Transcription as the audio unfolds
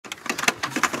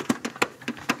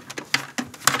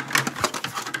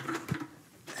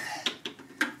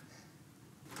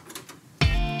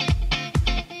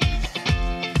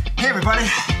everybody.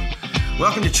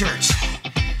 Welcome to church.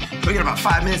 We got about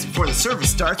 5 minutes before the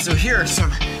service starts, so here are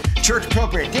some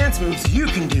church-appropriate dance moves you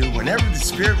can do whenever the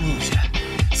Spirit moves you.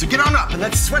 So get on up and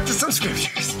let's sweat to some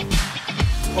scriptures.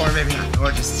 Or maybe not, or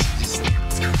just let's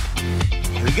go.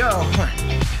 Here we go.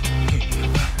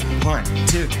 1,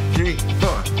 2, 3,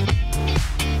 4.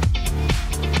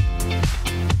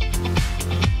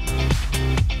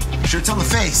 Make sure it's on the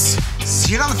face.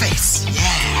 See it on the face.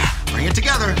 Yeah. Bring it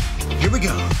together. Here we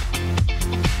go.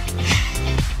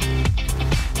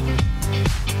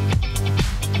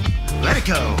 Let it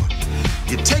go.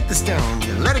 You take the stone,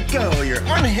 you let it go. You're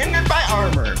unhindered by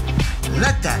armor.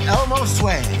 Let that elbow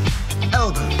sway.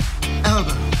 Elbow,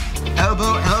 elbow,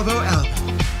 elbow, elbow, elbow.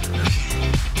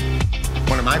 Okay.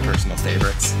 One of my personal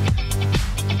favorites.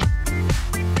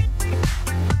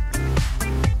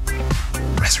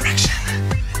 Resurrection.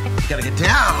 You gotta get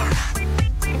down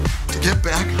to get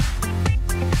back.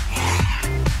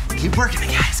 Keep working it,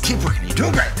 guys. Keep working it.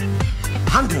 You're doing great.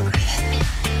 I'm doing great.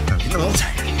 I'm getting a little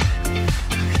tired.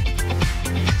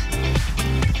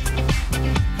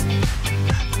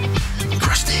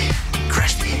 Crush it.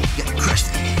 Crush it. You gotta crush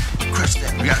it. Crush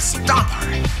that. We gotta stomp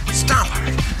hard. Stomp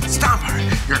hard. Stomp hard.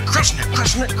 You're crushing it.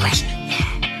 Crushing it. Crushing it. Yeah.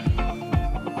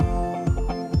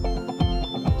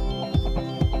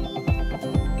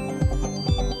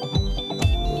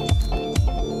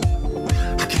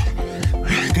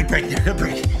 Good break there, good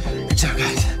break. Good job,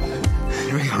 guys.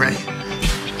 Here we go, ready?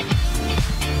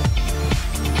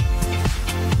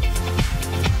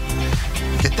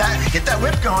 Get that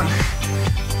whip going.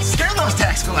 Scare those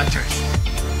tax collectors.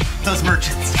 Those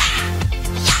merchants.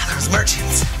 Yeah, those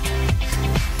merchants.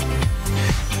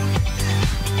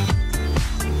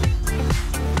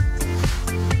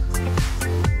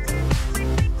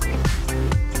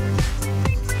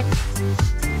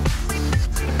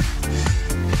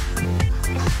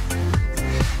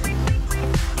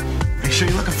 Make sure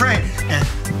you look afraid. And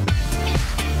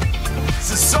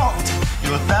this is salt.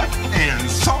 You look back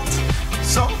and salt,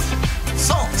 salt,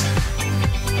 salt.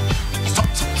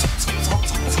 Salt, salt, salt, salt, salt,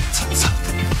 salt, salt, salt.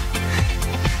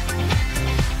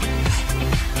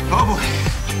 Oh boy.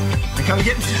 Look how we're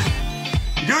getting to you.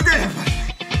 You're doing great, everybody.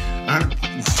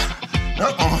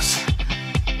 Oh, almost.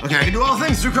 Okay, I can do all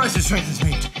things through Christ who strengthens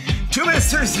me. 2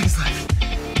 minutes, 30 seconds left.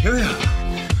 Here we go.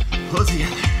 Hold it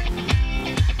together.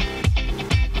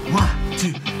 1,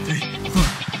 2, 3, 4.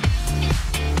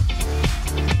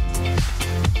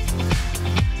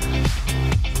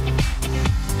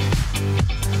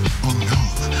 Oh no,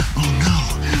 oh no,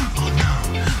 oh no,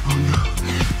 oh no.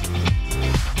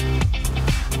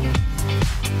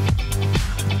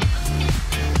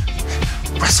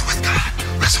 Wrestle with God,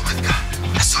 wrestle with God,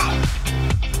 wrestle.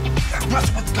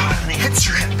 Wrestle with God and he hits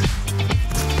your hip.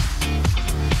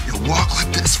 You'll walk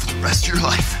like this for the rest of your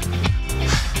life.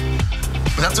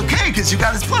 But that's okay, because you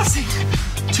got his blessing.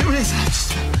 2 minutes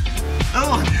left. No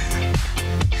longer.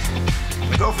 I'm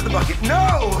gonna go for the bucket.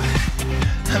 No!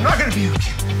 I'm not gonna puke.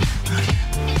 Okay.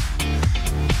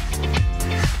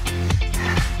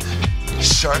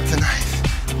 Sharp the knife.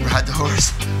 Ride the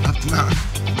horse up the mountain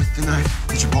with the knife.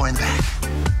 Put your boy in the back.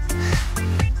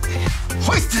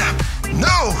 Hoist it up!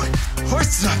 No!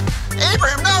 Hoist it up!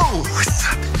 Abraham, no! Hoist it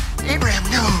up! Abraham,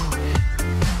 no!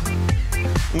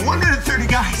 1 minute 30,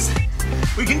 guys.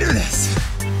 We can do this.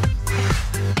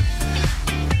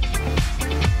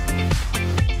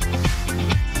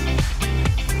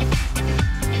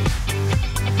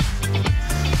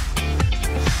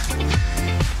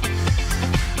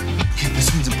 Okay, this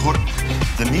one's important.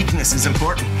 The meekness is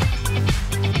important.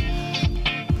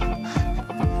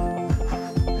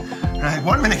 All right,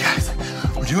 1 minute, guys.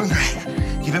 We're doing great.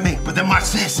 Keep it meek, but then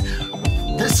watch this.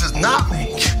 This is not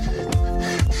meek.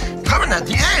 Coming at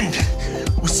the end.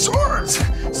 With swords!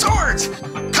 Swords!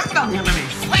 Cut down the enemy!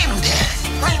 Flame them dead!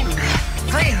 Flame them dead!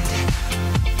 Flame them dead!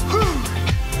 Whew!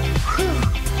 Whew!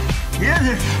 Yeah,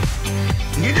 there.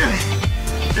 You do it!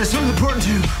 This one's important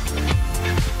too.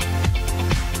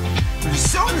 We're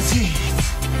sowing the seeds.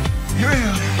 Here we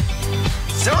go.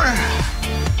 Sowing it.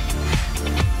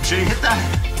 Make sure you hit that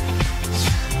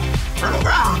fertile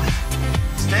ground.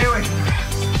 Stay away from the grass.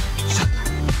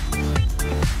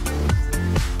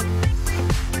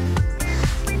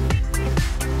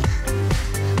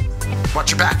 Watch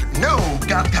your back. No,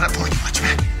 God's got it for you. Watch your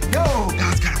back. No,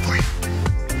 God's got it for you.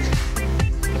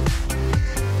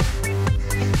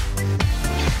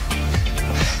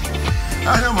 I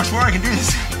don't know how much more I can do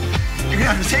this. You're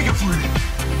gonna have to take it for me.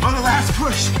 On the last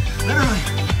push. Literally.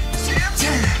 Stand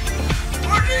 10.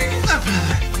 Pushing the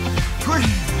pillar.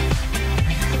 Pushing.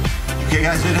 Okay,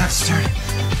 guys, we don't have to start.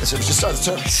 Let's just start the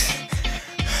service.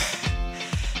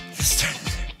 Let's start it.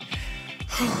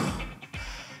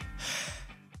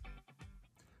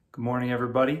 Good morning,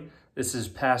 everybody. This is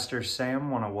Pastor Sam.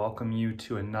 I want to welcome you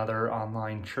to another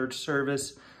online church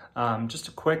service. Just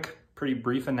a quick, pretty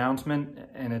brief announcement,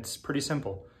 and it's pretty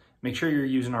simple. Make sure you're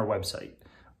using our website,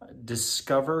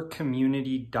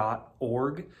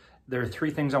 discovercommunity.org. There are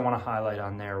three things I want to highlight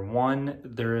on there. One,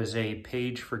 there is a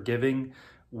page for giving,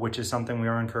 which is something we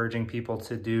are encouraging people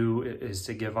to do, is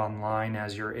to give online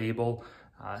as you're able,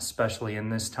 especially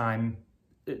in this time.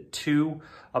 Two,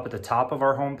 up at the top of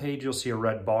our homepage, you'll see a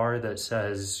red bar that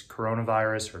says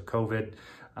coronavirus or COVID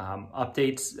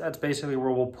updates. That's basically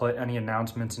where we'll put any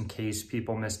announcements in case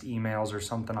people missed emails or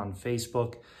something on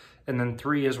Facebook. And then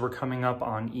three, as we're coming up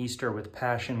on Easter with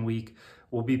Passion Week,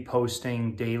 we'll be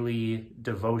posting daily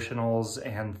devotionals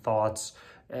and thoughts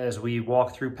as we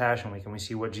walk through Passion Week and we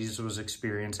see what Jesus was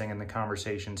experiencing and the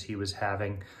conversations he was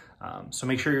having. So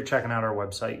make sure you're checking out our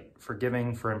website for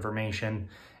giving, for information,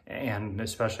 and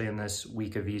especially in this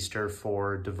week of Easter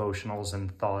for devotionals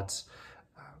and thoughts.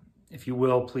 If you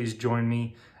will, please join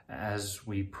me as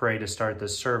we pray to start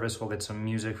this service. We'll get some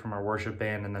music from our worship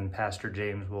band, and then Pastor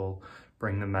James will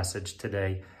bring the message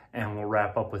today, and we'll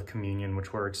wrap up with communion,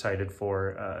 which we're excited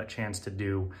for a chance to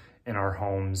do in our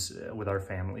homes with our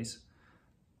families.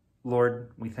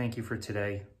 Lord, we thank you for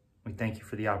today. We thank you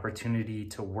for the opportunity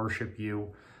to worship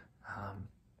you,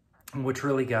 which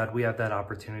really, God, we have that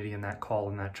opportunity and that call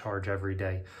and that charge every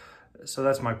day. So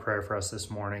that's my prayer for us this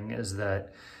morning, is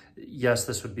that, yes,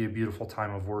 this would be a beautiful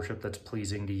time of worship that's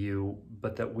pleasing to you,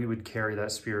 but that we would carry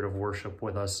that spirit of worship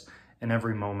with us in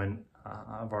every moment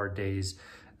of our days,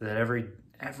 that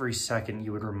every second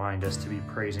you would remind us to be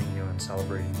praising you and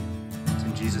celebrating you. It's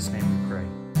in Jesus' name we pray.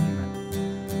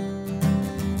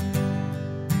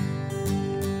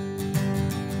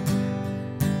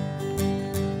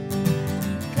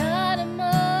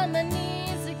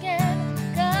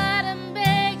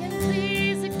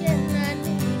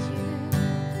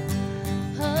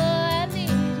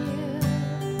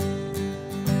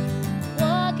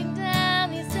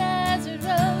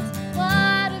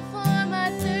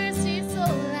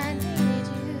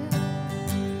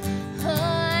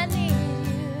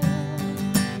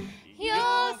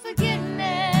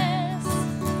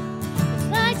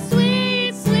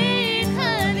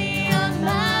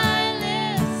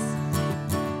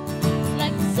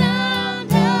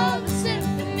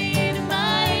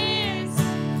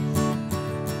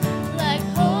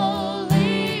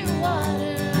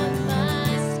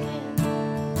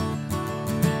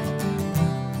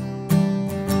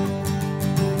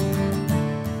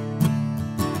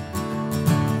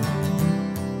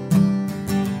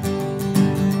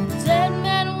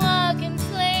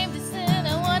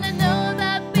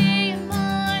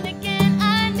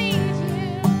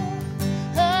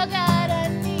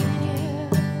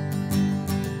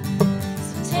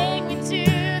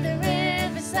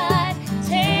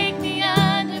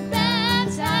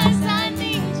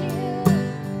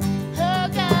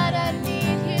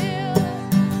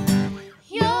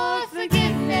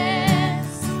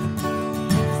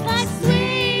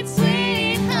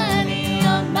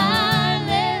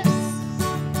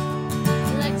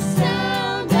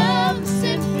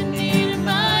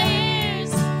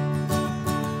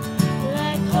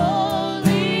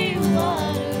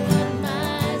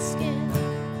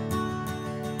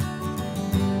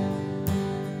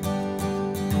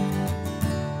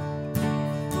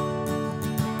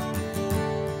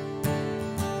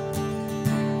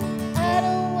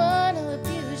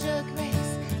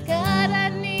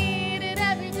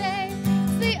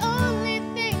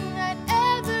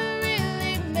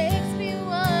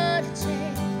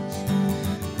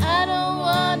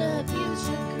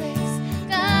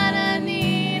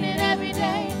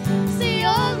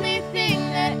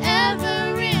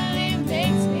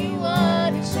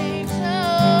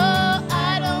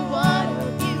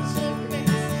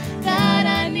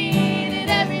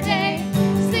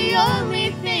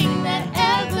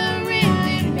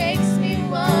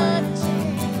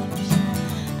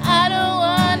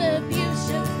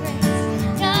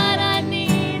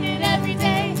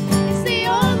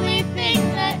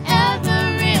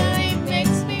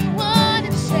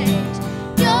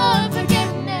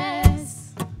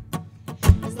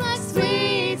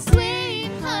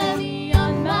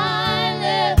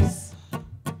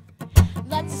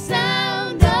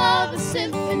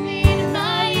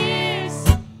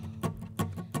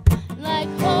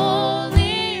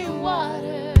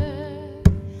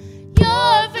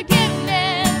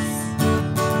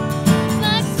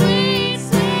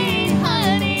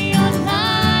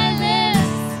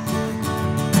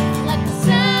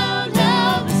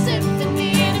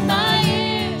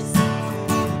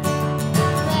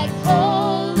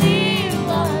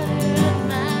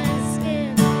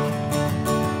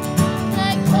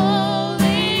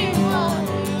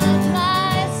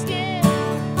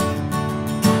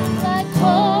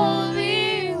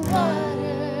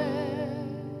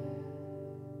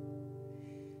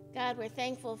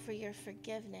 thankful for your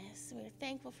forgiveness. We're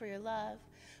thankful for your love.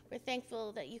 We're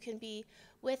thankful that you can be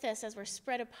with us as we're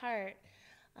spread apart.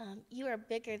 You are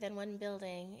bigger than one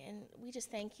building, and we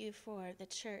just thank you for the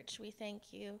church. We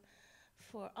thank you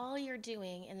for all you're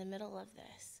doing in the middle of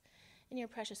this. In your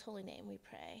precious holy name we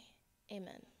pray.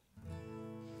 Amen.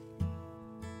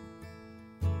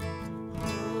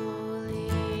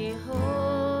 Holy,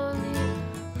 holy,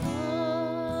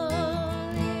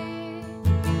 holy,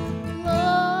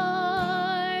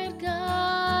 Lord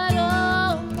God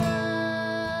Almighty.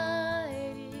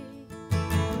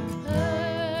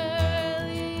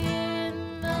 Early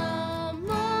in the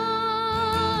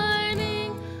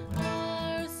morning,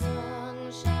 our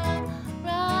song shall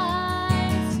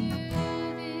rise to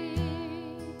thee.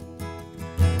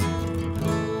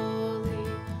 Holy,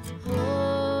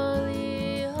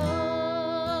 holy, holy,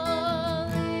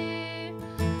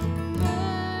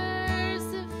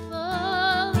 merciful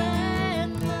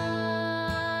and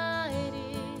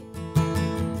mighty,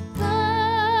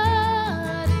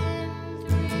 God in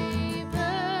three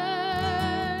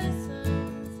persons,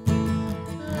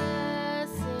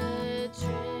 blessed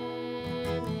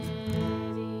Trinity.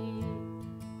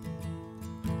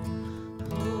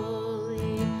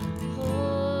 Holy,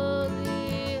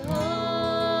 holy,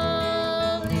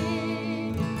 holy,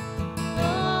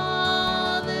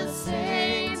 all the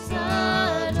saints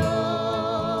adore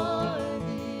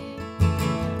thee,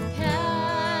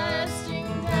 casting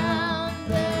down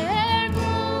their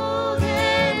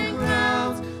golden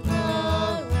crowns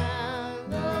around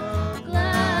the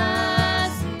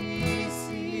glassy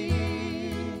sea.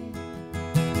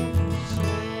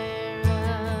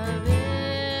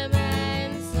 Cherubim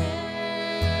and seraphim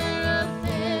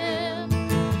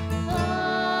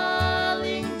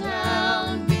falling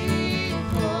down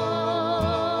before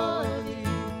thee,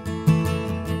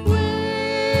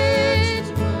 which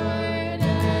word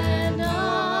and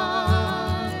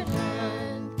art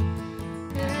and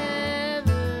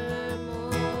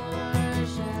evermore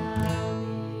shall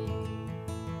be.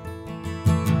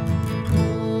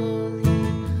 Holy,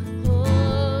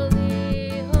 holy,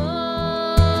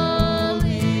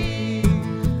 holy,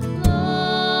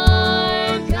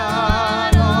 Lord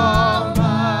God Almighty.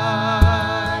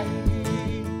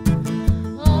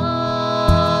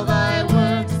 All thy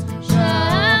works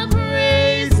shall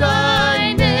praise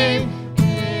thy name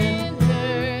in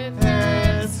earth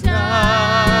and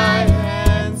sky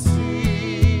and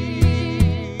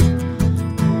sea.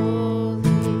 Holy,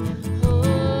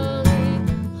 holy,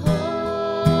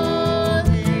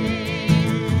 holy,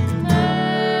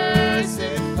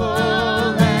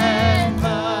 merciful and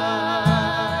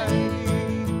mighty,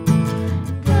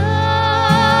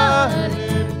 God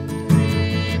in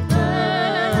three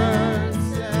persons,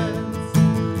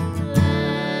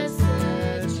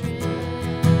 blessed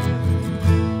Trinity.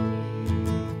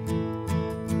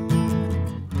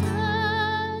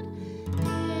 God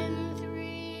in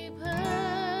three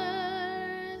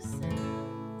persons,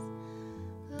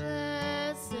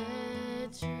 blessed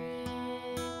Trinity.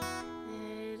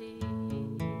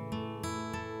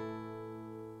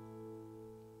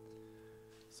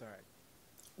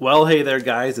 Well, hey there,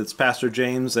 guys. It's Pastor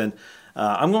James, and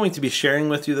I'm going to be sharing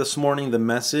with you this morning the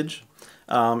message.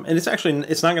 And it's not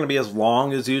going to be as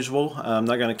long as usual. I'm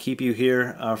not going to keep you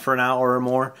here for an hour or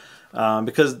more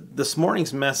because this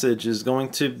morning's message is going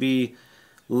to be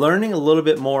learning a little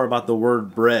bit more about the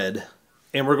word bread,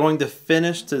 and we're going to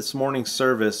finish this morning's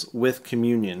service with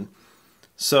communion.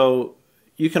 So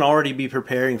you can already be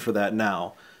preparing for that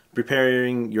now,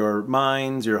 preparing your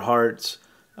minds, your hearts.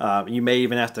 You may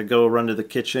even have to go run to the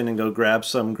kitchen and go grab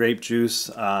some grape juice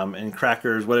and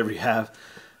crackers, whatever you have,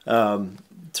 to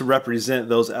represent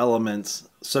those elements.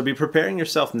 So be preparing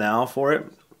yourself now for it.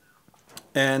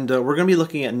 And we're going to be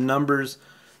looking at Numbers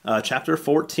chapter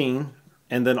 14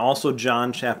 and then also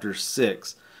John chapter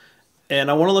 6.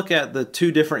 And I want to look at the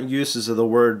two different uses of the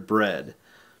word bread.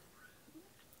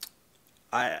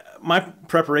 My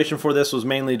preparation for this was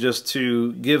mainly just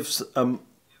to give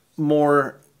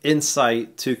more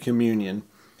insight to communion.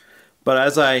 But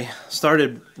as I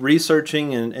started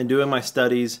researching and doing my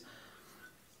studies,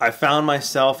 I found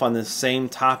myself on this same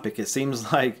topic. It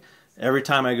seems like every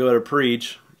time I go to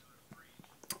preach,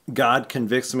 God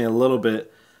convicts me a little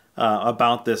bit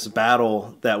about this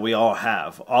battle that we all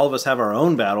have. All of us have our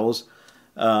own battles,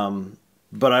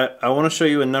 but I want to show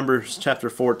you in Numbers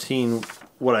chapter 14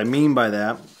 what I mean by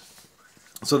that.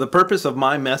 So the purpose of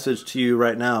my message to you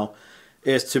right now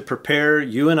is to prepare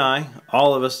you and I,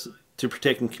 all of us, to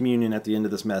partake in communion at the end of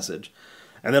this message.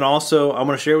 And then also, I'm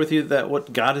going to share with you that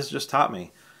what God has just taught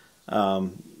me.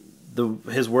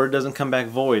 His word doesn't come back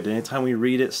void. Anytime we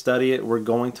read it, study it, we're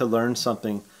going to learn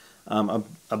something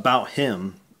about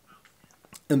him.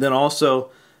 And then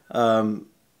also,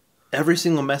 every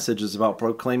single message is about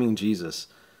proclaiming Jesus.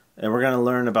 And we're going to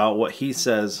learn about what he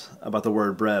says about the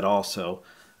word bread also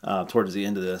towards the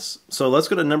end of this. So let's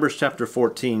go to Numbers chapter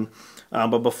 14.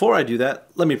 But before I do that,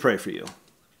 let me pray for you.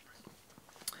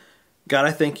 God,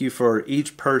 I thank you for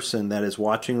each person that is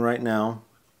watching right now.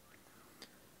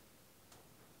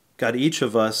 God, each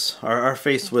of us are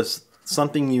faced with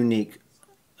something unique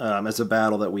as a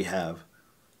battle that we have.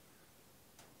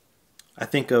 I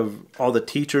think of all the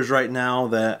teachers right now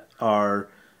that are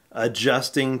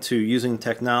adjusting to using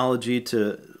technology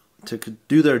to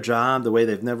do their job the way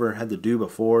they've never had to do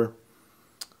before.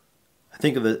 I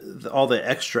think of all the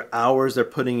extra hours they're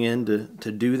putting in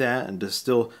to do that and to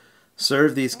still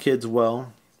serve these kids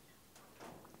well.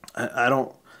 I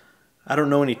don't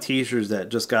know any teachers that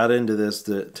just got into this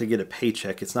to get a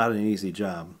paycheck. It's not an easy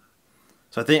job.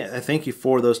 So I thank you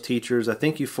for those teachers. I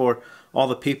thank you for all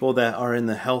the people that are in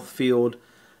the health field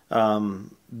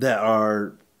that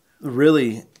are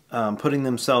really putting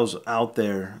themselves out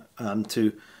there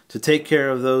to take care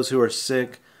of those who are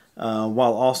sick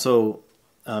while also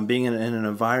being in an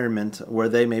environment where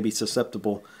they may be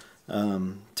susceptible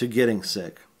to getting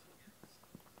sick.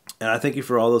 And I thank you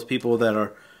for all those people that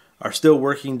are still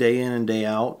working day in and day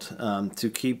out to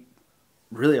keep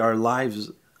really our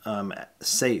lives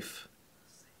safe.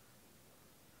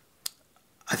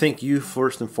 I thank you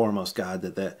first and foremost, God,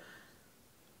 that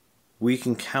we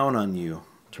can count on you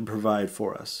to provide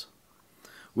for us.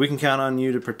 We can count on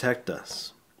you to protect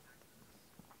us.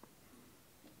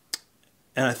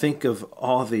 And I think of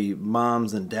all the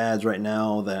moms and dads right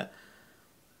now that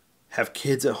have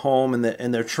kids at home and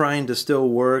they're trying to still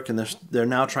work, and they're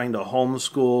now trying to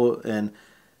homeschool, and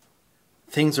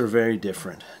things are very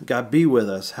different. God, be with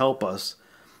us. Help us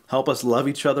love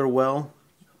each other well,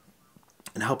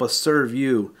 and help us serve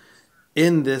you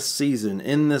in this season,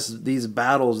 in these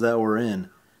battles that we're in.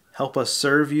 Help us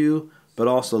serve you, but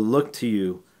also look to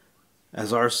you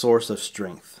as our source of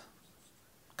strength,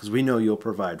 because we know you'll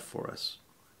provide for us.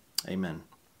 Amen.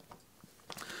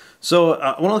 So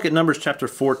I want to look at Numbers chapter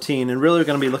 14, and really we're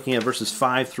going to be looking at verses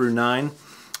 5 through 9.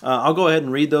 I'll go ahead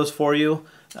and read those for you.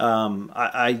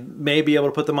 I may be able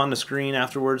to put them on the screen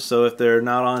afterwards, so if they're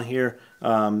not on here,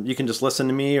 you can just listen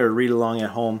to me or read along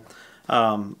at home.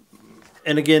 And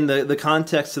again, the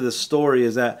context of this story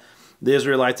is that the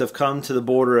Israelites have come to the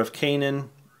border of Canaan,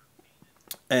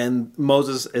 and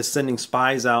Moses is sending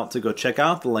spies out to go check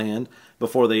out the land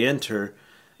before they enter,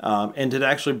 and to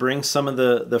actually bring some of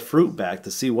the fruit back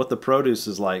to see what the produce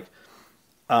is like.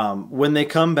 When they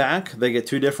come back, they get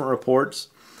two different reports,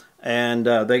 and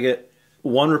they get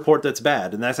one report that's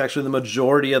bad, and that's actually the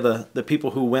majority of the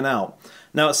people who went out.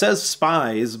 Now it says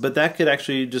spies, but that could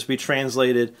actually just be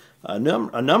translated a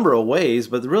number of ways,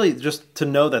 but really just to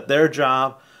know that their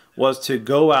job was to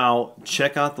go out,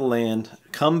 check out the land,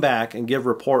 come back, and give a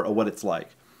report of what it's like.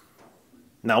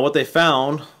 Now what they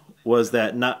found was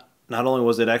that not only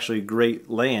was it actually great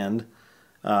land,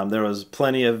 there was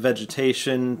plenty of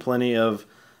vegetation, plenty of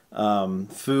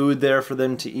food there for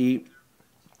them to eat.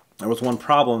 There was one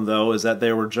problem, though, is that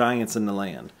there were giants in the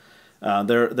land.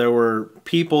 There were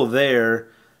people there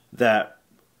that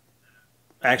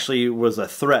actually was a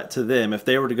threat to them. If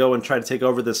they were to go and try to take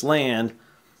over this land,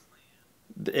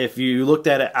 if you looked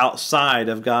at it outside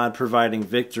of God providing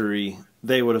victory,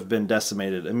 they would have been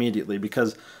decimated immediately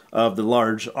because of the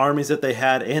large armies that they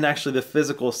had and actually the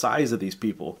physical size of these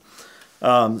people.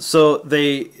 So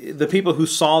the people who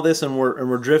saw this and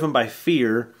were driven by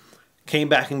fear came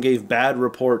back and gave bad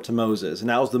report to Moses, and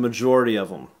that was the majority of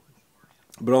them.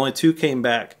 But only two came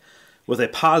back with a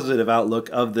positive outlook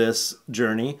of this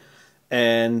journey,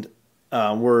 and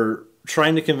were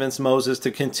trying to convince Moses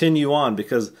to continue on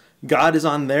because God is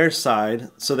on their side,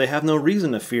 so they have no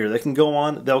reason to fear. They can go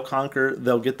on, they'll conquer,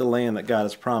 they'll get the land that God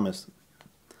has promised.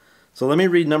 So let me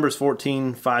read Numbers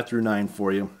 14, 5 through 9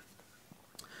 for you.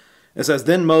 It says,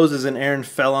 "Then Moses and Aaron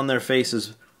fell on their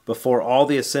faces before all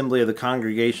the assembly of the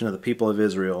congregation of the people of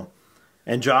Israel.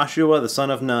 And Joshua the son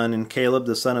of Nun and Caleb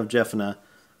the son of Jephunneh,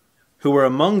 who were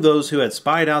among those who had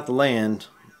spied out the land,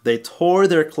 they tore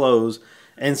their clothes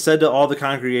and said to all the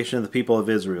congregation of the people of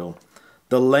Israel,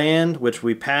 'The land which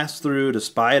we passed through to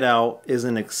spy it out is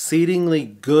an exceedingly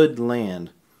good land.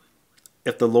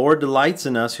 If the Lord delights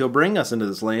in us, he'll bring us into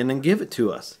this land and give it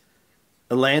to us,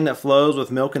 a land that flows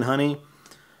with milk and honey.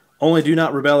 Only do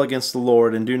not rebel against the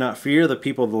Lord, and do not fear the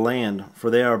people of the land,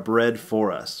 for they are bread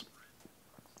for us.'"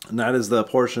 And that is the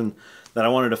portion that I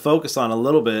wanted to focus on a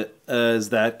little bit, is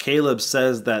that Caleb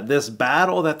says that this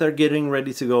battle that they're getting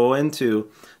ready to go into,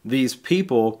 these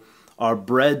people are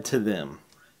bread to them.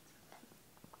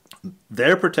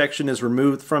 Their protection is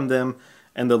removed from them,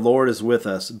 and the Lord is with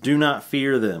us. Do not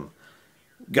fear them.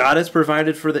 God has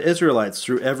provided for the Israelites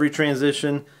through every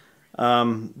transition.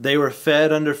 They were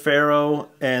fed under Pharaoh,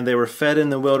 and they were fed in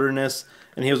the wilderness,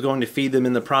 and he was going to feed them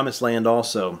in the promised land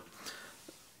also.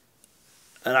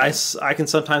 And I can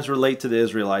sometimes relate to the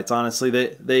Israelites. Honestly,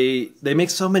 they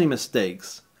make so many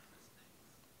mistakes,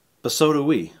 but so do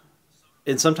we.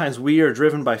 And sometimes we are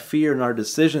driven by fear in our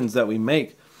decisions that we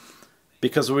make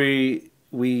because we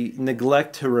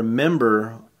neglect to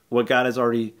remember what God has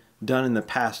already done in the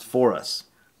past for us.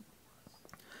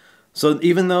 So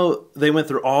even though they went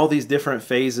through all these different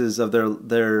phases of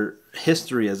their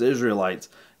history as Israelites,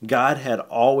 God had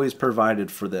always provided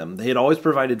for them. They had always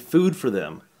provided food for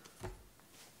them.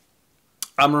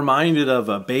 I'm reminded of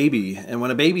a baby, and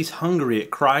when a baby's hungry, it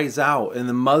cries out, and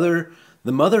the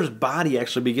mother's body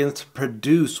actually begins to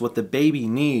produce what the baby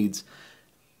needs.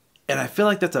 And I feel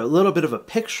like that's a little bit of a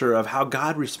picture of how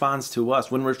God responds to us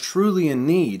when we're truly in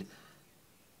need.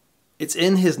 It's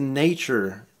in his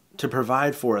nature to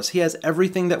provide for us. He has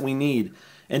everything that we need.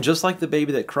 And just like the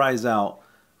baby that cries out,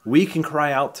 we can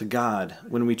cry out to God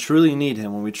when we truly need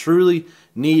him, when we truly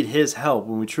need his help,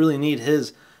 when we truly need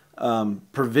his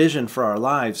provision for our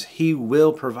lives. He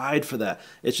will provide for that.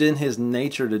 It's in his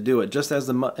nature to do it, just as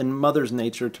in mother's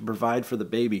nature to provide for the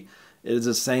baby. It is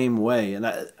the same way. And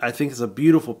I think it's a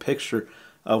beautiful picture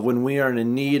of when we are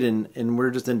in need and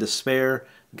we're just in despair,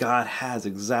 God has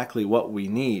exactly what we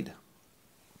need.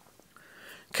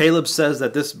 Caleb says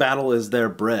that this battle is their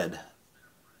bread.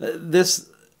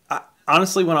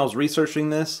 Honestly, when I was researching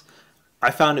this,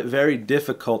 I found it very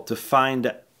difficult to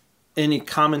find any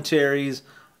commentaries,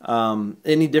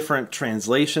 any different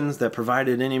translations that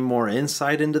provided any more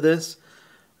insight into this.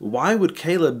 Why would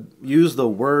Caleb use the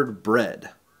word bread?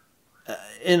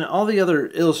 In all the other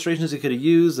illustrations he could have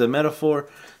used, the metaphor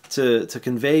to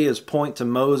convey his point to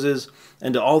Moses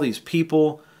and to all these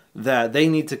people that they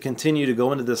need to continue to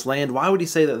go into this land, why would he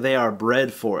say that they are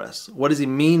bread for us? What does he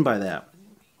mean by that?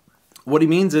 What he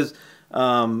means is,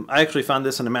 I actually found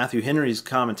this in a Matthew Henry's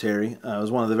commentary. It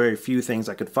was one of the very few things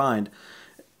I could find.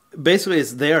 Basically,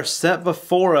 it's they are set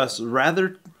before us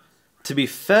rather to be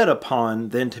fed upon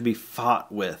than to be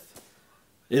fought with.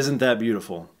 Isn't that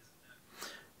beautiful?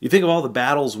 You think of all the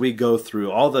battles we go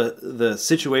through, all the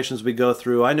situations we go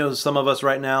through. I know some of us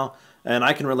right now, and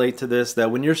I can relate to this,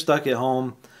 that when you're stuck at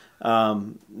home,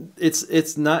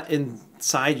 it's not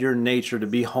inside your nature to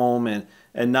be home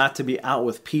and not to be out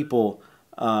with people,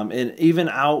 and even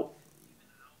out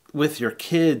with your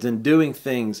kids and doing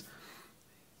things.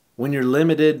 When you're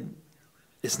limited,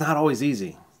 it's not always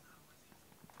easy.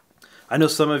 I know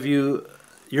some of you,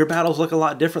 your battles look a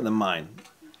lot different than mine.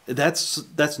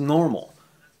 That's normal.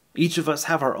 Each of us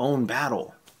have our own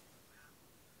battle.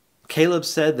 Caleb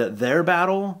said that their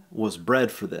battle was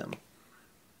bread for them.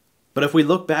 But if we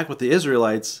look back with the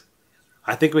Israelites,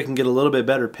 I think we can get a little bit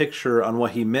better picture on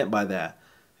what he meant by that.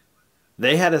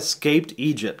 They had escaped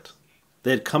Egypt.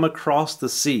 They had come across the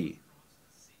sea.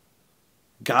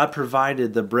 God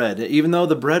provided the bread. Even though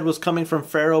the bread was coming from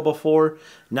Pharaoh before,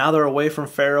 now they're away from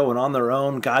Pharaoh and on their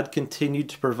own, God continued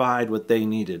to provide what they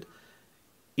needed.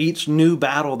 Each new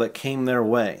battle that came their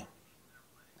way,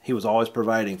 he was always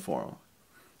providing for them.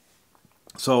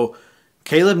 So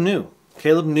Caleb knew.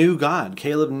 Caleb knew God.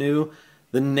 Caleb knew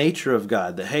the nature of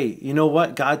God. That, hey, you know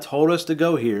what? God told us to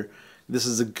go here. This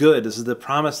is this is the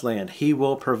promised land. He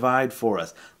will provide for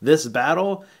us. This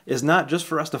battle is not just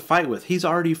for us to fight with. He's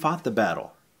already fought the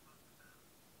battle.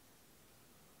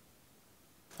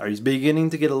 Are you beginning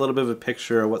to get a little bit of a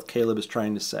picture of what Caleb is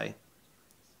trying to say?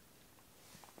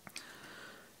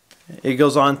 It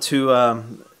goes on to,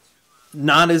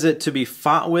 not is it to be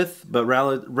fought with, but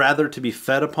rather to be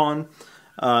fed upon,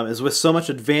 is with so much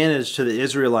advantage to the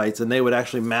Israelites, and they would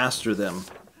actually master them.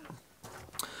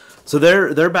 So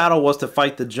their battle was to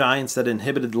fight the giants that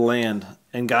inhabited the land,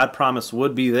 and God promised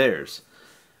would be theirs.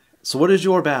 So what is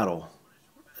your battle?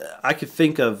 I could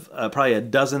think of probably a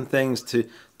dozen things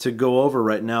to go over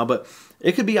right now, but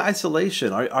it could be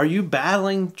isolation. Are you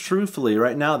battling truthfully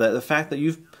right now that the fact that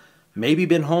you've maybe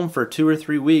been home for 2 or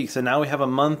 3 weeks, and now we have a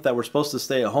month that we're supposed to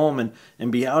stay at home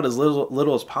and be out as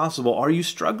little as possible? Are you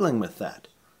struggling with that?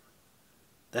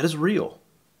 That is real.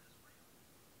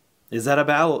 Is that a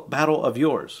battle of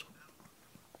yours?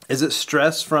 Is it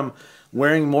stress from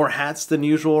wearing more hats than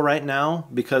usual right now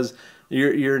because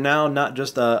you're now not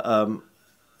just an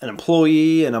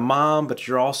employee and a mom, but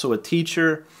you're also a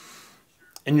teacher,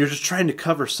 and you're just trying to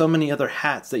cover so many other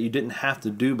hats that you didn't have to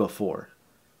do before?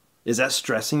 Is that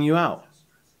stressing you out?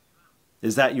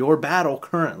 Is that your battle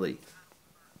currently?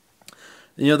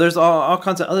 You know, there's all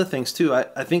kinds of other things too.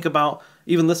 I think about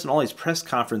even listen to all these press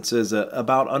conferences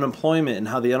about unemployment and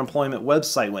how the unemployment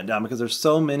website went down because there's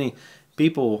so many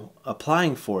people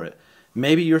applying for it.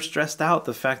 Maybe you're stressed out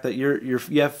the fact that you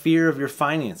have fear of your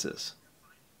finances.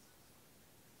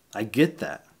 I get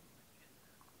that.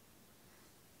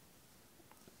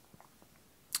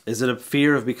 Is it a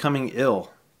fear of becoming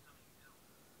ill?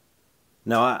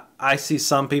 Now, I see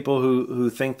some people who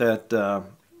think that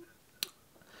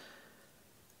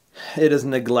it is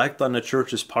neglect on the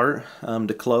church's part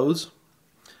to close.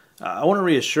 I want to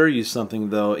reassure you something,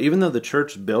 though. Even though the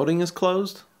church building is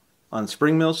closed on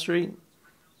Spring Mill Street,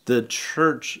 the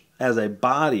church as a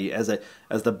body, as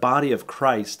the body of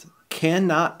Christ,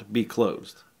 cannot be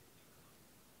closed.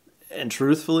 And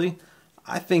truthfully,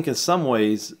 I think in some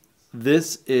ways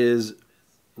this is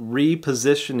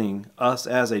repositioning us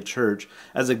as a church,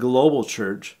 as a global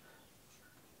church,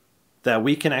 that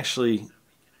we can actually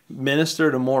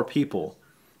minister to more people.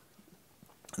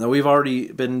 Now, we've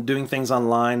already been doing things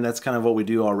online. That's kind of what we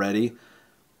do already.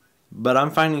 But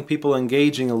I'm finding people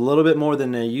engaging a little bit more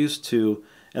than they used to.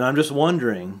 And I'm just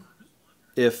wondering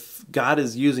if God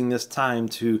is using this time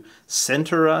to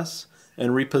center us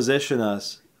and reposition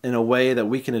us in a way that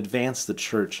we can advance the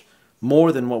church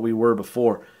more than what we were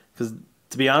before. Because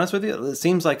to be honest with you, it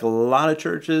seems like a lot of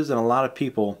churches and a lot of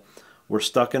people were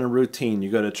stuck in a routine. You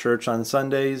go to church on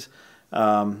Sundays,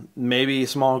 maybe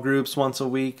small groups once a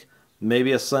week,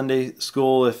 maybe a Sunday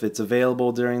school if it's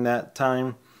available during that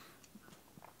time,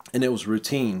 and it was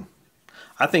routine.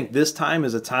 I think this time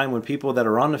is a time when people that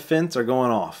are on the fence are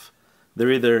going off.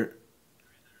 They're either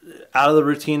out of the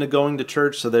routine of going to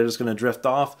church, so they're just going to drift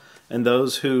off, and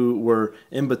those who were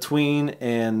in between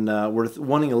and were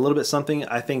wanting a little bit something,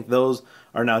 I think those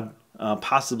are now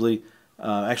possibly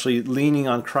actually leaning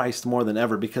on Christ more than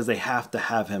ever because they have to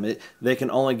have Him. They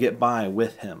can only get by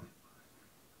with Him.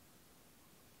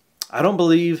 I don't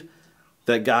believe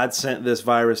that God sent this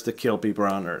virus to kill people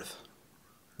on earth.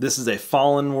 This is a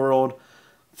fallen world.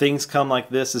 Things come like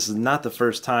this. This is not the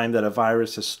first time that a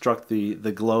virus has struck the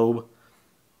globe.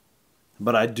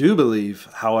 But I do believe,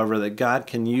 however, that God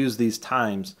can use these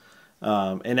times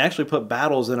and actually put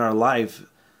battles in our life,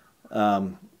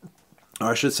 or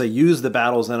I should say use the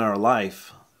battles in our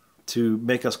life to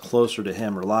make us closer to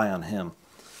Him, rely on Him.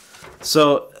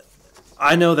 So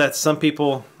I know that some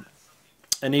people,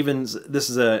 and even this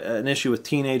is an issue with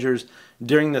teenagers,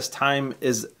 during this time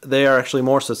they are actually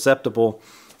more susceptible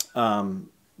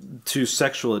to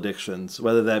sexual addictions,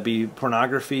 whether that be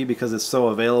pornography because it's so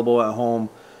available at home.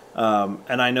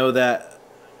 And I know that,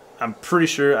 I'm pretty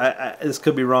sure, this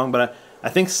could be wrong, but I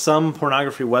think some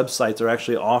pornography websites are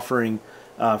actually offering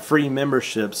free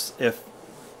memberships if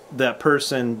that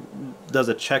person does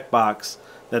a checkbox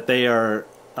that they are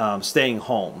staying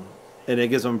home. And it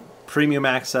gives them premium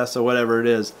access or whatever it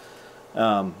is.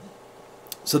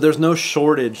 So there's no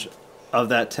shortage of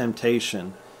that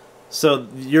temptation. So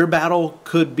your battle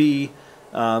could be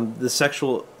the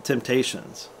sexual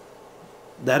temptations.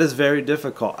 That is very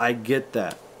difficult. I get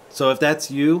that. So if that's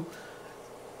you,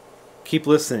 keep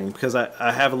listening because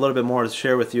I have a little bit more to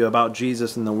share with you about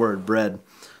Jesus and the word bread.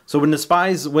 So when the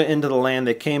spies went into the land,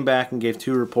 they came back and gave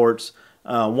two reports.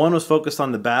 One was focused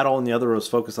on the battle and the other was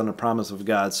focused on the promise of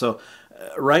God. So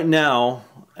right now,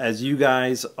 as you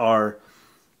guys are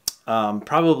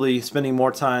probably spending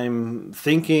more time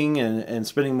thinking and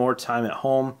spending more time at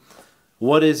home,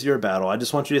 what is your battle? I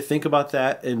just want you to think about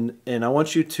that, and I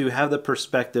want you to have the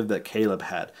perspective that Caleb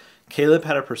had. Caleb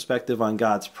had a perspective on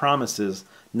God's promises,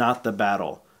 not the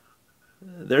battle.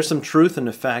 There's some truth in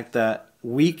the fact that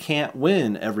we can't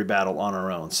win every battle on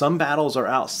our own. Some battles are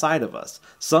outside of us.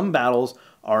 Some battles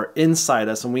are inside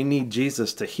us, and we need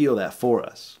Jesus to heal that for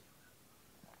us.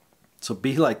 So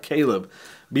be like Caleb.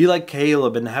 Be like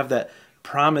Caleb and have that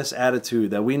promise attitude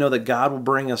that we know that God will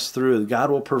bring us through. God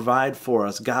will provide for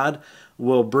us. God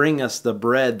will bring us the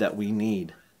bread that we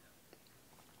need.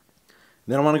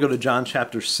 Then I want to go to John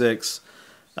chapter 6.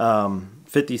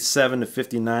 57 to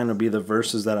 59 will be the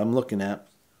verses that I'm looking at.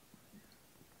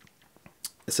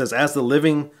 It says, "As the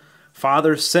living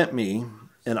Father sent me,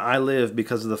 and I live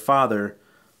because of the Father,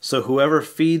 so whoever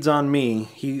feeds on me,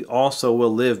 he also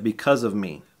will live because of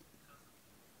me.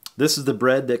 This is the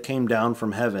bread that came down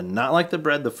from heaven, not like the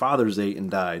bread the fathers ate and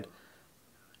died.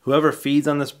 Whoever feeds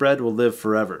on this bread will live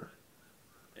forever."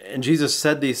 And Jesus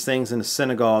said these things in the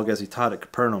synagogue as he taught at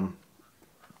Capernaum.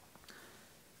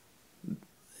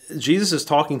 Jesus is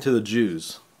talking to the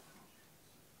Jews.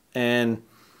 And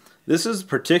this is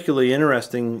particularly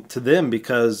interesting to them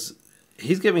because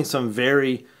he's giving some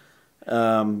very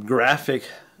graphic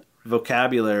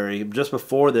vocabulary. Just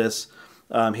before this,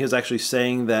 he was actually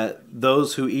saying that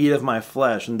those who eat of my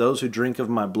flesh and those who drink of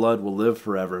my blood will live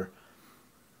forever.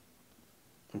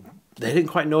 They didn't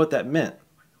quite know what that meant.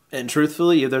 And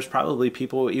truthfully, there's probably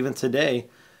people even today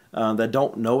that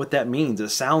don't know what that means. It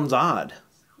sounds odd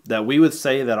that we would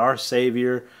say that our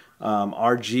Savior,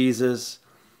 our Jesus,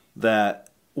 that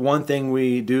one thing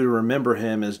we do to remember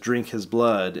him is drink his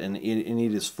blood and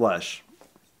eat his flesh.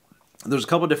 There's a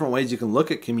couple different ways you can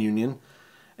look at communion.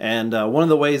 And one of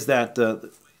the ways that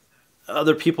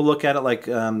other people look at it, like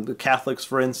the Catholics,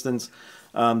 for instance,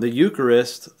 the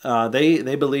Eucharist,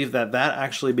 they believe that that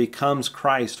actually becomes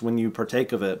Christ when you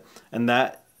partake of it, and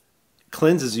that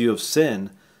cleanses you of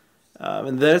sin.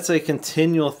 And that's a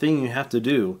continual thing you have to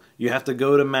do. You have to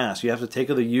go to Mass. You have to take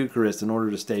of the Eucharist in order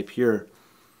to stay pure.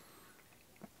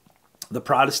 The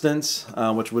Protestants,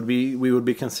 which we would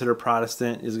be considered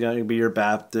Protestant, is going to be your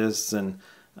Baptists and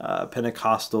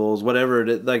Pentecostals, whatever it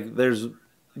is. Like, there's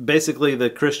basically the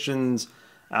Christians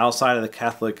outside of the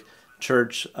Catholic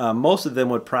Church. Most of them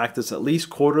would practice at least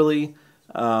quarterly,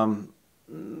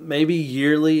 maybe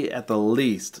yearly at the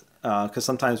least, because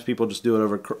sometimes people just do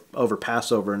it over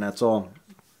Passover and that's all.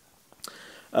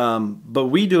 But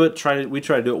we do it. We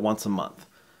try to do it once a month,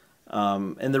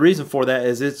 and the reason for that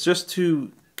is it's just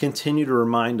to continue to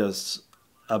remind us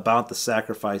about the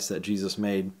sacrifice that Jesus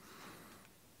made.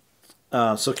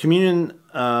 So communion,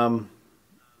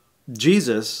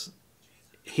 Jesus,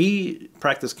 he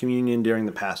practiced communion during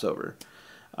the Passover.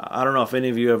 I don't know if any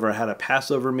of you ever had a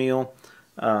Passover meal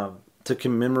to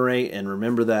commemorate and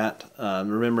remember that.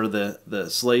 Remember the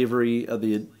slavery of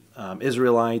the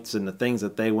Israelites and the things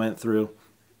that they went through.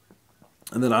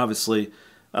 And then obviously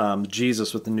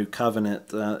Jesus with the new covenant.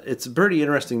 It's a pretty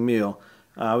interesting meal.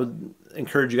 I would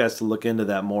encourage you guys to look into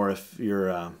that more if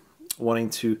you're wanting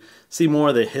to see more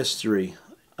of the history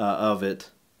of it.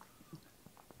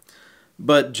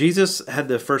 But Jesus had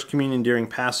the first communion during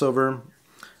Passover,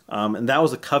 and that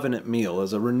was a covenant meal. It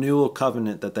was a renewal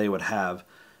covenant that they would have.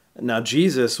 Now,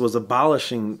 Jesus was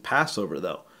abolishing Passover,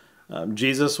 though.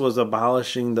 Jesus was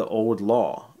abolishing the old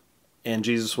law, and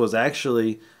Jesus was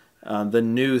actually the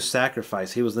new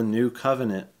sacrifice. He was the new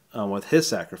covenant with his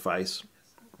sacrifice.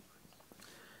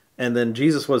 And then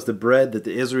Jesus was the bread that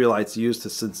the Israelites used to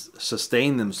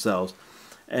sustain themselves.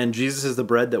 And Jesus is the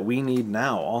bread that we need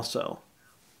now also.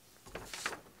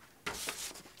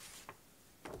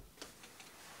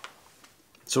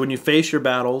 So when you face your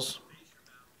battles,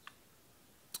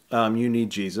 you need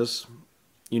Jesus.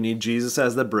 You need Jesus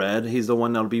as the bread. He's the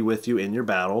one that will be with you in your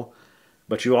battle.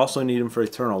 But you also need him for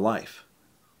eternal life.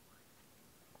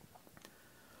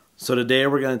 So today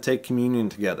we're going to take communion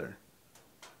together.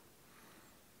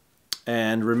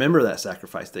 And remember that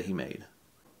sacrifice that he made.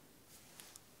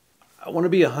 I want to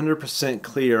be 100%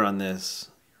 clear on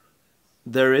this.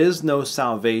 There is no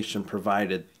salvation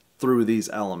provided through these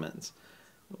elements.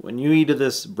 When you eat of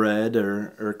this bread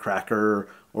or cracker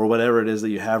or whatever it is that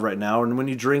you have right now, and when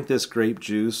you drink this grape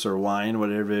juice or wine,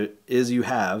 whatever it is you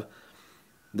have,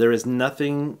 there is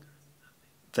nothing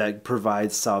that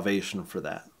provides salvation for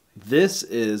that. This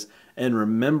is in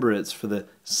remembrance for the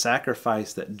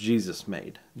sacrifice that Jesus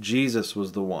made. Jesus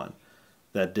was the one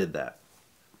that did that.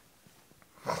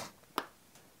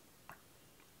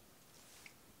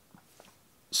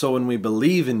 So when we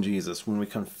believe in Jesus, when we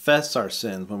confess our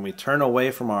sins, when we turn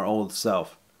away from our old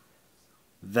self,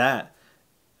 that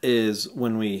is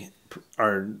when we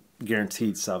are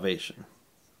guaranteed salvation.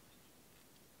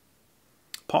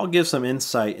 Paul gives some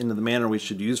insight into the manner we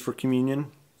should use for communion.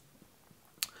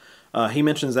 He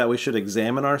mentions that we should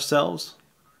examine ourselves.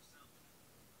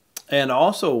 And I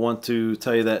also want to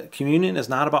tell you that communion is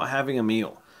not about having a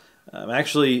meal.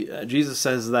 Actually, Jesus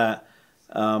says that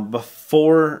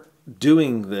before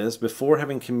doing this, before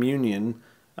having communion,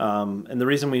 and the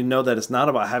reason we know that it's not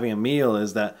about having a meal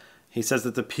is that he says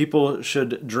that the people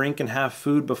should drink and have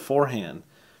food beforehand.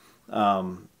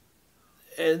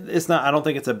 It's not. I don't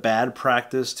think it's a bad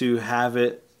practice to have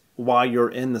it while you're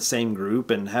in the same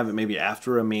group and have it maybe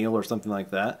after a meal or something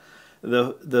like that.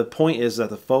 The point is that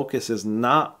the focus is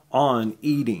not on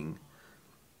eating.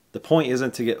 The point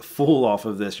isn't to get full off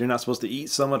of this. You're not supposed to eat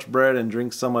so much bread and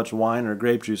drink so much wine or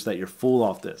grape juice that you're full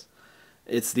off this.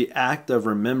 It's the act of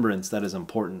remembrance that is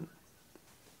important.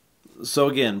 So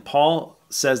again, Paul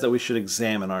says that we should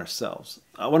examine ourselves.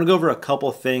 I want to go over a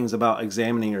couple things about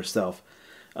examining yourself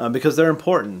because they're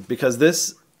important. Because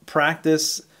this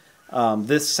practice,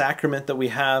 this sacrament that we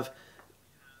have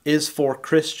is for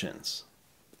Christians.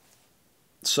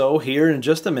 So here in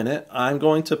just a minute, I'm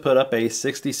going to put up a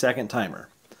 60-second timer.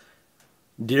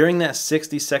 During that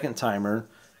 60-second timer,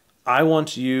 I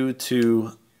want you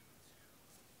to,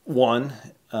 one,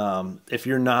 If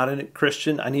you're not a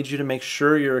Christian, I need you to make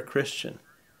sure you're a Christian.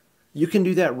 You can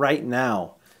do that right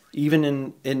now,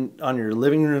 even on your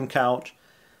living room couch,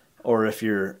 or if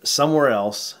you're somewhere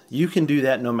else. You can do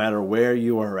that no matter where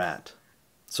you are at.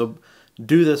 So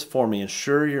do this for me.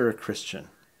 Ensure you're a Christian.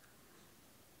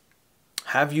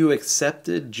 Have you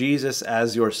accepted Jesus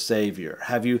as your Savior?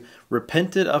 Have you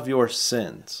repented of your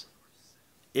sins?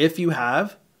 If you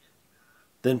have,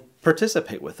 then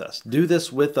participate with us. Do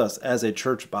this with us as a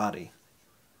church body.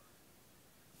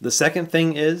 The second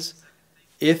thing is,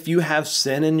 if you have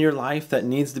sin in your life that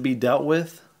needs to be dealt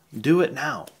with, do it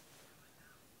now.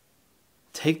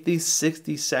 Take these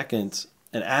 60 seconds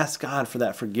and ask God for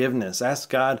that forgiveness. Ask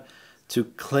God to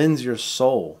cleanse your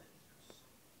soul.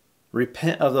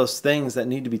 Repent of those things that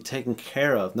need to be taken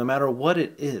care of, no matter what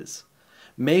it is.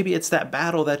 Maybe it's that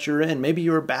battle that you're in. Maybe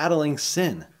you're battling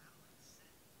sin.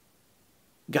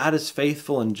 God is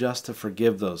faithful and just to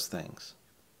forgive those things.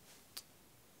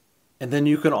 And then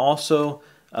you can also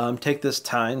take this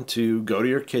time to go to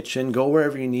your kitchen, go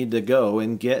wherever you need to go,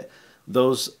 and get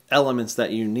those elements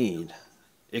that you need.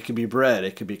 It could be bread,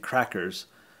 it could be crackers,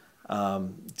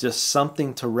 just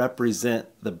something to represent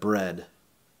the bread.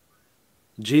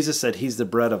 Jesus said he's the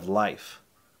bread of life.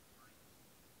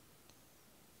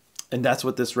 And that's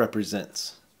what this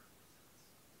represents.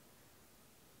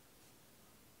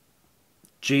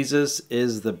 Jesus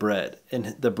is the bread,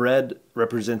 and the bread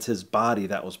represents his body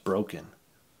that was broken.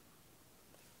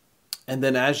 And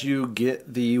then as you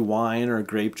get the wine or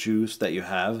grape juice that you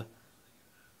have,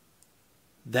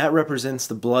 that represents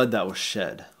the blood that was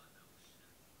shed.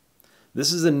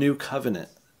 This is a new covenant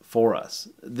for us.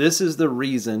 This is the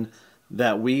reason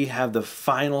that we have the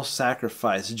final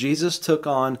sacrifice. Jesus took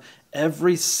on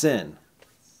every sin.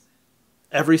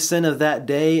 Every sin of that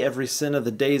day, every sin of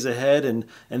the days ahead, and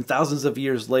thousands of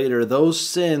years later, those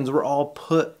sins were all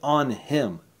put on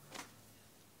him.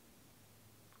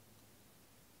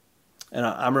 And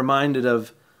I'm reminded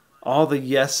of all the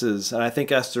yeses, and I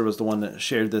think Esther was the one that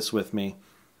shared this with me.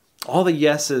 All the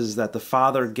yeses that the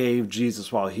Father gave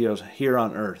Jesus while he was here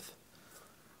on earth.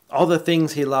 All the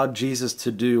things he allowed Jesus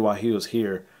to do while he was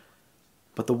here.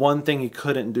 But the one thing he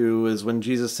couldn't do is when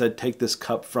Jesus said, "Take this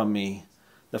cup from me,"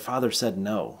 the Father said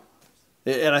no.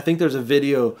 And I think there's a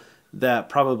video that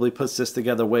probably puts this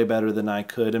together way better than I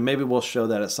could, and maybe we'll show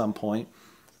that at some point.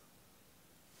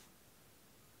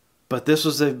 But this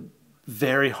was a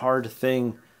very hard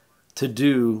thing to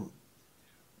do,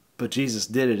 but Jesus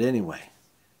did it anyway.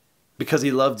 Because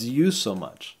he loved you so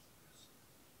much.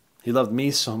 He loved me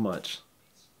so much.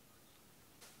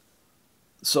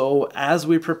 So as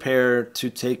we prepare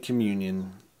to take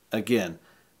communion, again,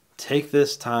 take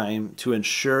this time to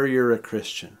ensure you're a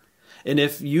Christian. And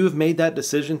if you've made that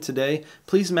decision today,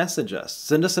 please message us.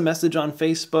 Send us a message on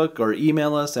Facebook or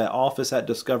email us at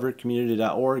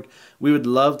office@discovercommunity.org. We would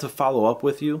love to follow up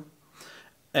with you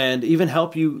and even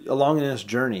help you along in this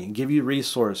journey, give you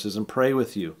resources and pray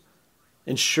with you.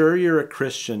 Ensure you're a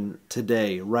Christian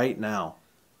today, right now.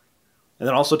 And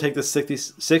then also take the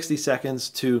 60 seconds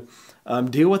to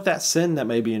deal with that sin that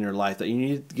may be in your life that you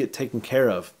need to get taken care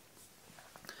of.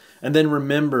 And then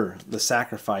remember the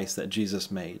sacrifice that Jesus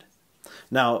made.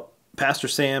 Now, Pastor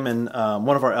Sam and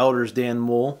one of our elders, Dan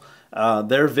Mull,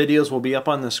 their videos will be up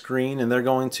on the screen, and they're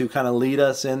going to kind of lead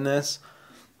us in this.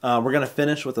 We're going to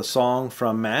finish with a song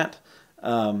from Matt.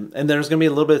 And there's going to be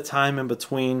a little bit of time in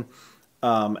between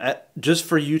just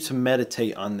for you to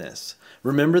meditate on this.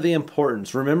 Remember the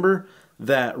importance. Remember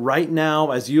that right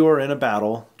now, as you are in a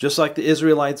battle, just like the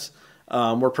Israelites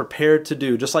were prepared to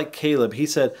do, just like Caleb, he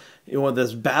said,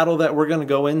 this battle that we're going to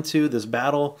go into, this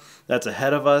battle that's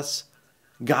ahead of us,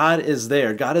 God is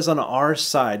there. God is on our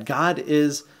side. God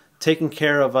is taking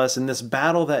care of us, and this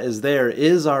battle that is there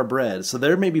is our bread. So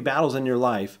there may be battles in your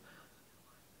life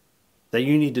that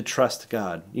you need to trust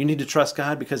God. You need to trust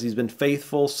God because he's been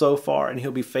faithful so far, and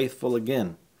he'll be faithful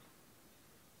again.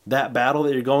 That battle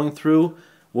that you're going through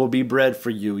will be bread for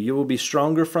you. You will be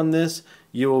stronger from this.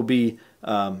 You'll be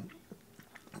in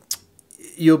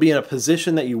a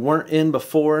position that you weren't in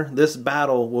before. This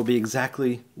battle will be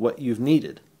exactly what you've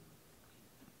needed.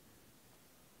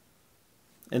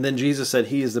 And then Jesus said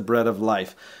he is the bread of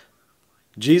life.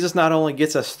 Jesus not only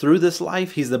gets us through this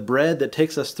life, he's the bread that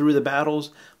takes us through the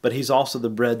battles, but he's also the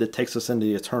bread that takes us into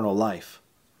the eternal life.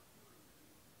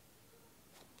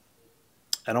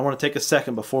 And I want to take a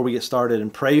second before we get started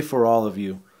and pray for all of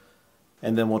you,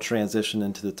 and then we'll transition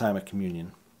into the time of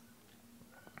communion.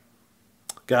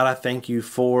 God, I thank you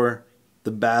for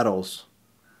the battles.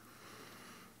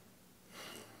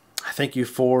 I thank you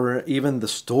for even the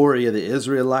story of the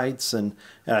Israelites, and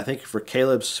I thank you for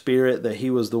Caleb's spirit, that he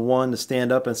was the one to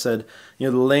stand up and said, the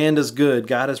land is good.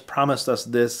 God has promised us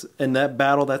this, and that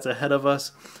battle that's ahead of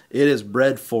us, it is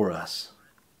bread for us.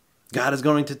 God is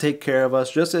going to take care of us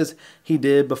just as he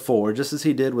did before, just as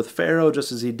he did with Pharaoh,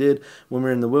 just as he did when we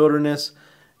were in the wilderness.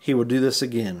 He will do this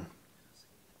again.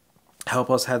 Help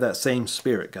us have that same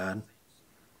spirit, God.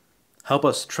 Help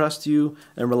us trust you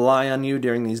and rely on you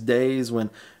during these days when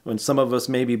some of us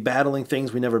may be battling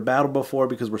things we never battled before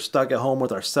because we're stuck at home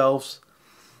with ourselves.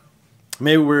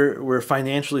 Maybe we're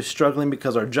financially struggling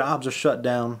because our jobs are shut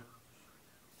down.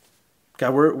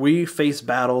 God, we face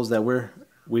battles that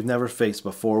we've never faced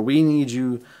before. We need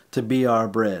you to be our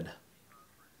bread.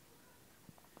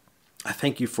 I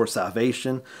thank you for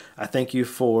salvation. I thank you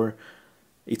for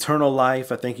eternal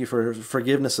life. I thank you for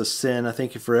forgiveness of sin. I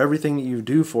thank you for everything that you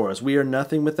do for us. We are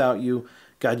nothing without you.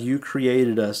 God, you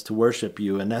created us to worship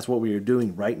you, and that's what we are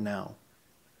doing right now.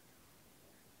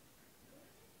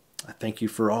 I thank you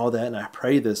for all that, and I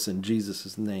pray this in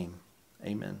Jesus' name.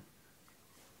 Amen.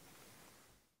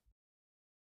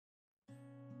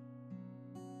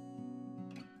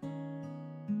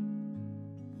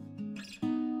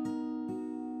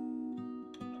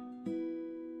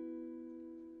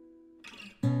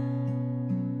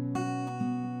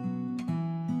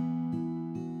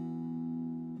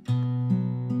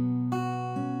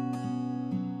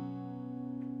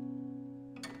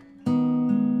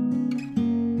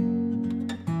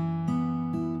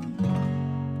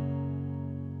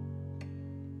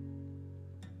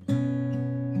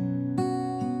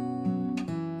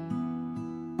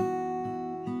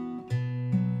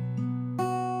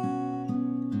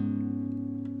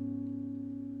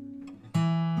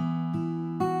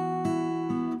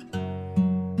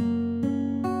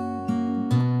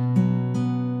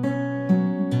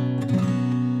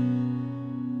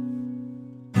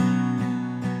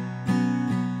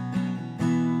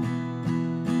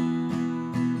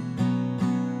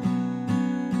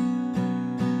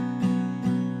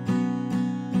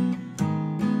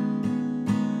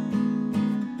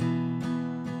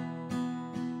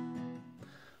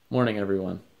 Morning,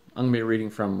 everyone. I'm going to be reading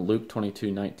from Luke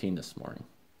 22:19 this morning.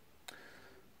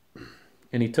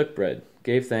 And he took bread,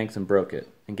 gave thanks, and broke it,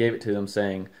 and gave it to them,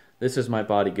 saying, "This is my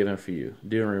body given for you.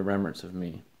 Do in remembrance of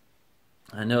me."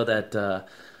 I know that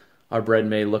our bread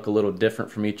may look a little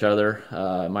different from each other.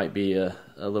 It might be a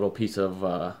little piece of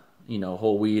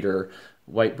whole wheat or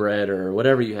white bread or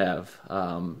whatever you have.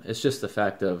 It's just the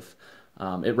fact of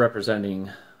it representing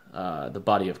the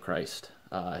body of Christ.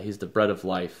 He's the bread of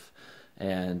life.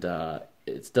 And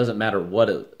it doesn't matter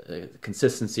what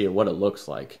consistency or what it looks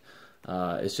like.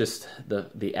 It's just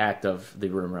the act of the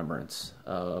remembrance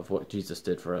of what Jesus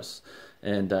did for us.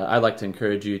 And I'd like to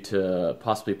encourage you to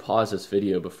possibly pause this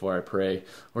video before I pray,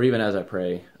 or even as I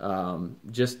pray.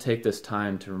 Just take this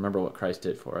time to remember what Christ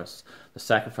did for us, the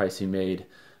sacrifice he made,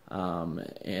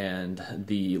 and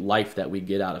the life that we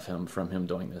get out of him from him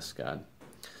doing this, God.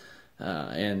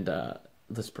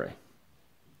 Let's pray.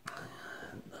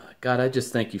 God, I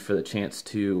just thank you for the chance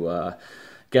to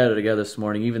gather together this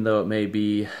morning, even though it may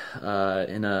be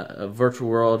in a virtual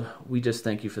world. We just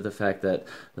thank you for the fact that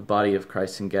the body of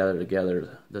Christ can gather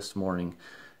together this morning.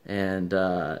 And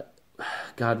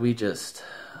God, we just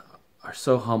are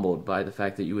so humbled by the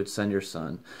fact that you would send your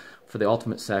Son for the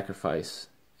ultimate sacrifice,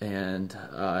 and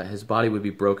his body would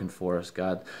be broken for us,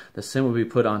 God. The sin would be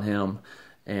put on him,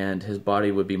 and his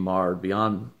body would be marred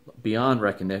beyond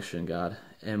recognition, God.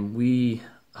 And we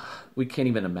can't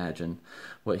even imagine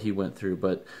what he went through,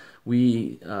 but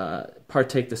we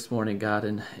partake this morning, God,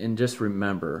 and just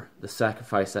remember the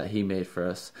sacrifice that he made for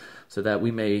us so that we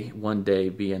may one day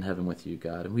be in heaven with you,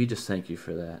 God. And we just thank you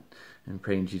for that and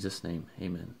pray in Jesus' name.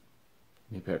 Amen.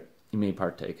 You may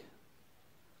partake.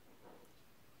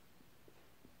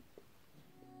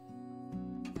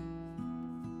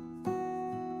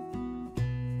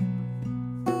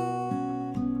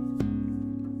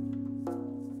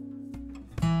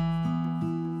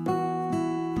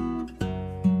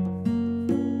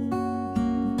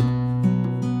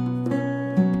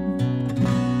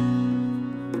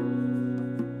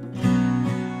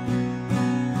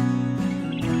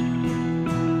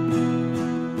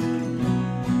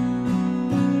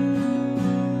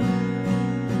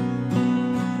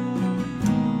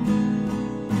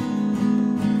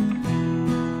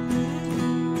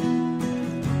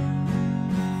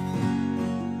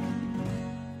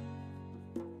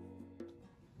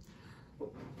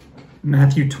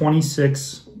 Matthew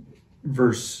 26,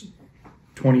 verse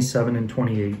 27 and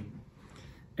 28.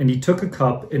 And he took a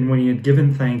cup, and when he had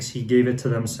given thanks, he gave it to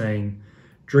them, saying,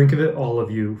 Drink of it, all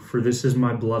of you, for this is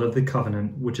my blood of the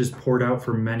covenant, which is poured out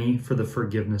for many for the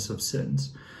forgiveness of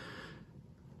sins.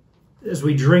 As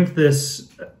we drink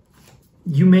this,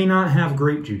 you may not have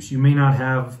grape juice. You may not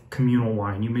have communal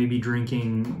wine. You may be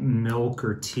drinking milk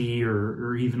or tea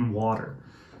or even water.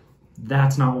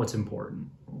 That's not what's important.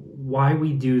 Why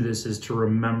we do this is to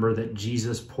remember that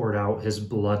Jesus poured out his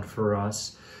blood for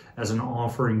us as an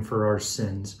offering for our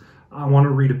sins. I want to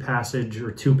read a passage,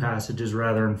 or two passages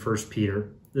rather, in 1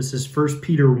 Peter. This is 1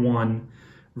 Peter 1,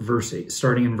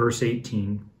 starting in verse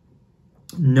 18.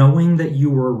 Knowing that you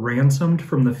were ransomed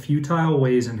from the futile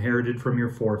ways inherited from your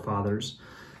forefathers,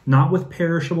 not with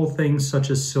perishable things such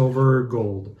as silver or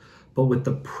gold, but with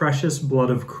the precious blood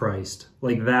of Christ,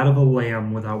 like that of a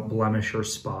lamb without blemish or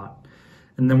spot.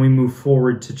 And then we move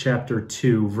forward to chapter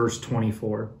 2, verse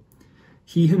 24.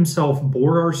 He himself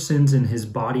bore our sins in his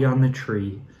body on the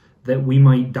tree, that we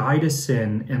might die to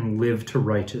sin and live to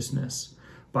righteousness.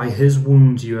 By his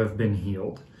wounds you have been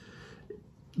healed.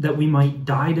 That we might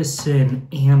die to sin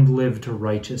and live to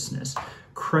righteousness.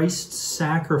 Christ's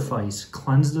sacrifice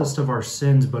cleansed us of our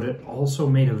sins, but it also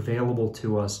made available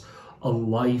to us a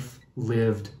life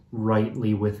lived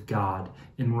rightly with God,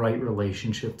 in right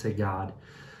relationship to God.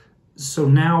 So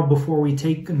now, before we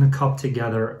take the cup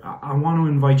together, I want to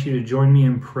invite you to join me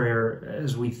in prayer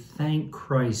as we thank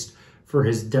Christ for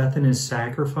his death and his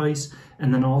sacrifice,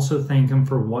 and then also thank him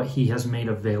for what he has made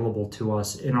available to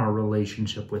us in our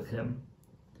relationship with him.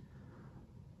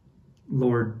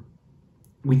 Lord,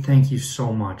 we thank you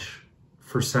so much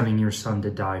for sending your son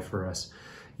to die for us.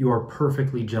 You are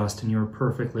perfectly just and you are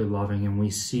perfectly loving, and we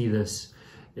see this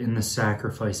in the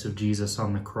sacrifice of Jesus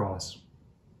on the cross.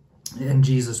 And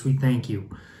Jesus, we thank you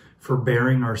for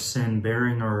bearing our sin,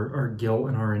 bearing our guilt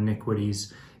and our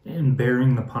iniquities, and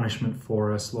bearing the punishment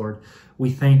for us, Lord.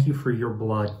 We thank you for your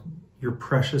blood, your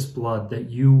precious blood that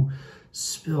you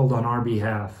spilled on our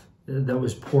behalf, that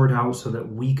was poured out so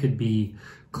that we could be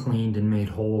cleaned and made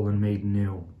whole and made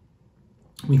new.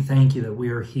 We thank you that we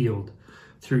are healed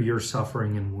through your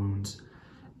suffering and wounds.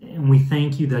 And we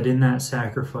thank you that in that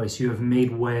sacrifice you have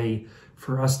made way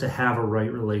for us to have a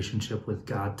right relationship with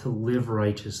God, to live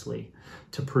righteously,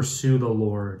 to pursue the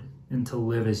Lord, and to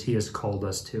live as he has called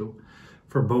us to.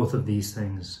 For both of these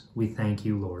things, we thank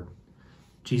you, Lord.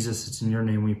 Jesus, it's in your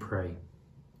name we pray.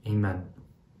 Amen.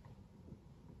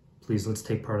 Please, let's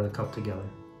take part of the cup together.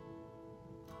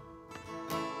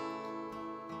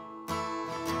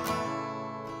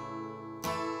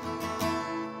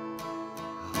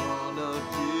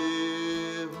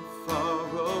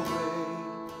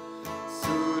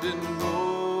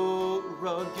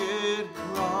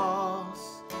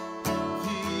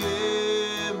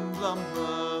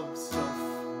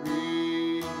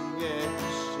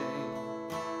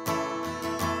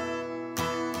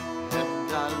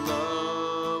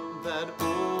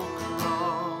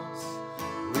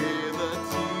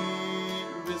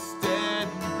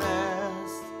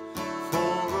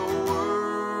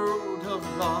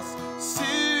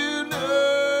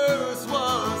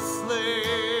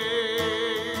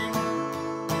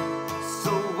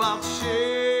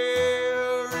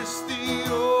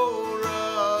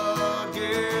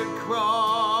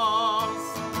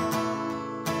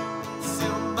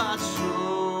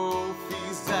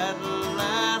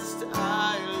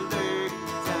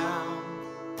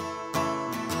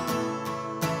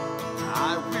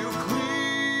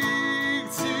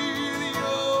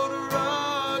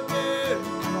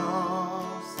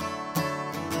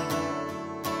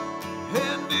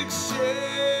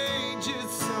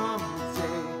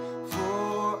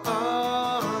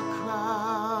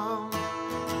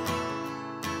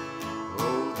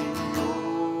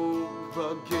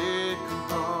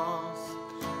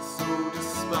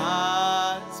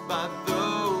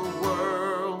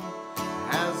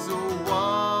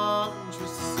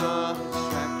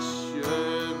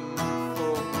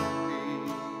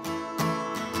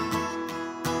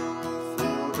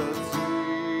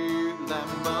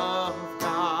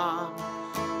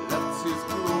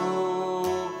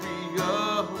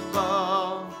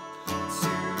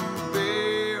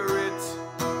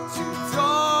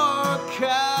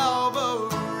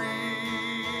 Calvary.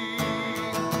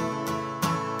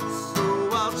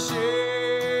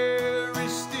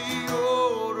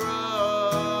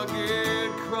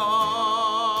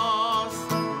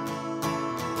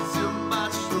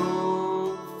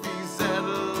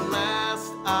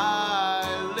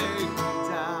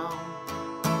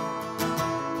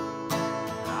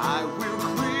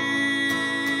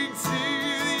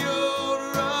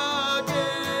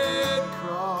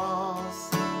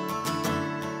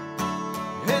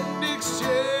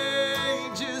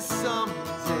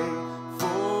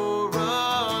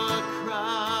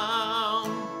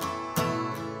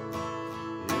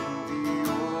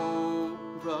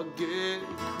 rugged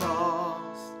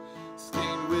cross,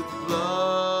 stained with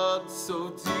blood so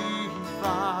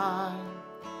divine.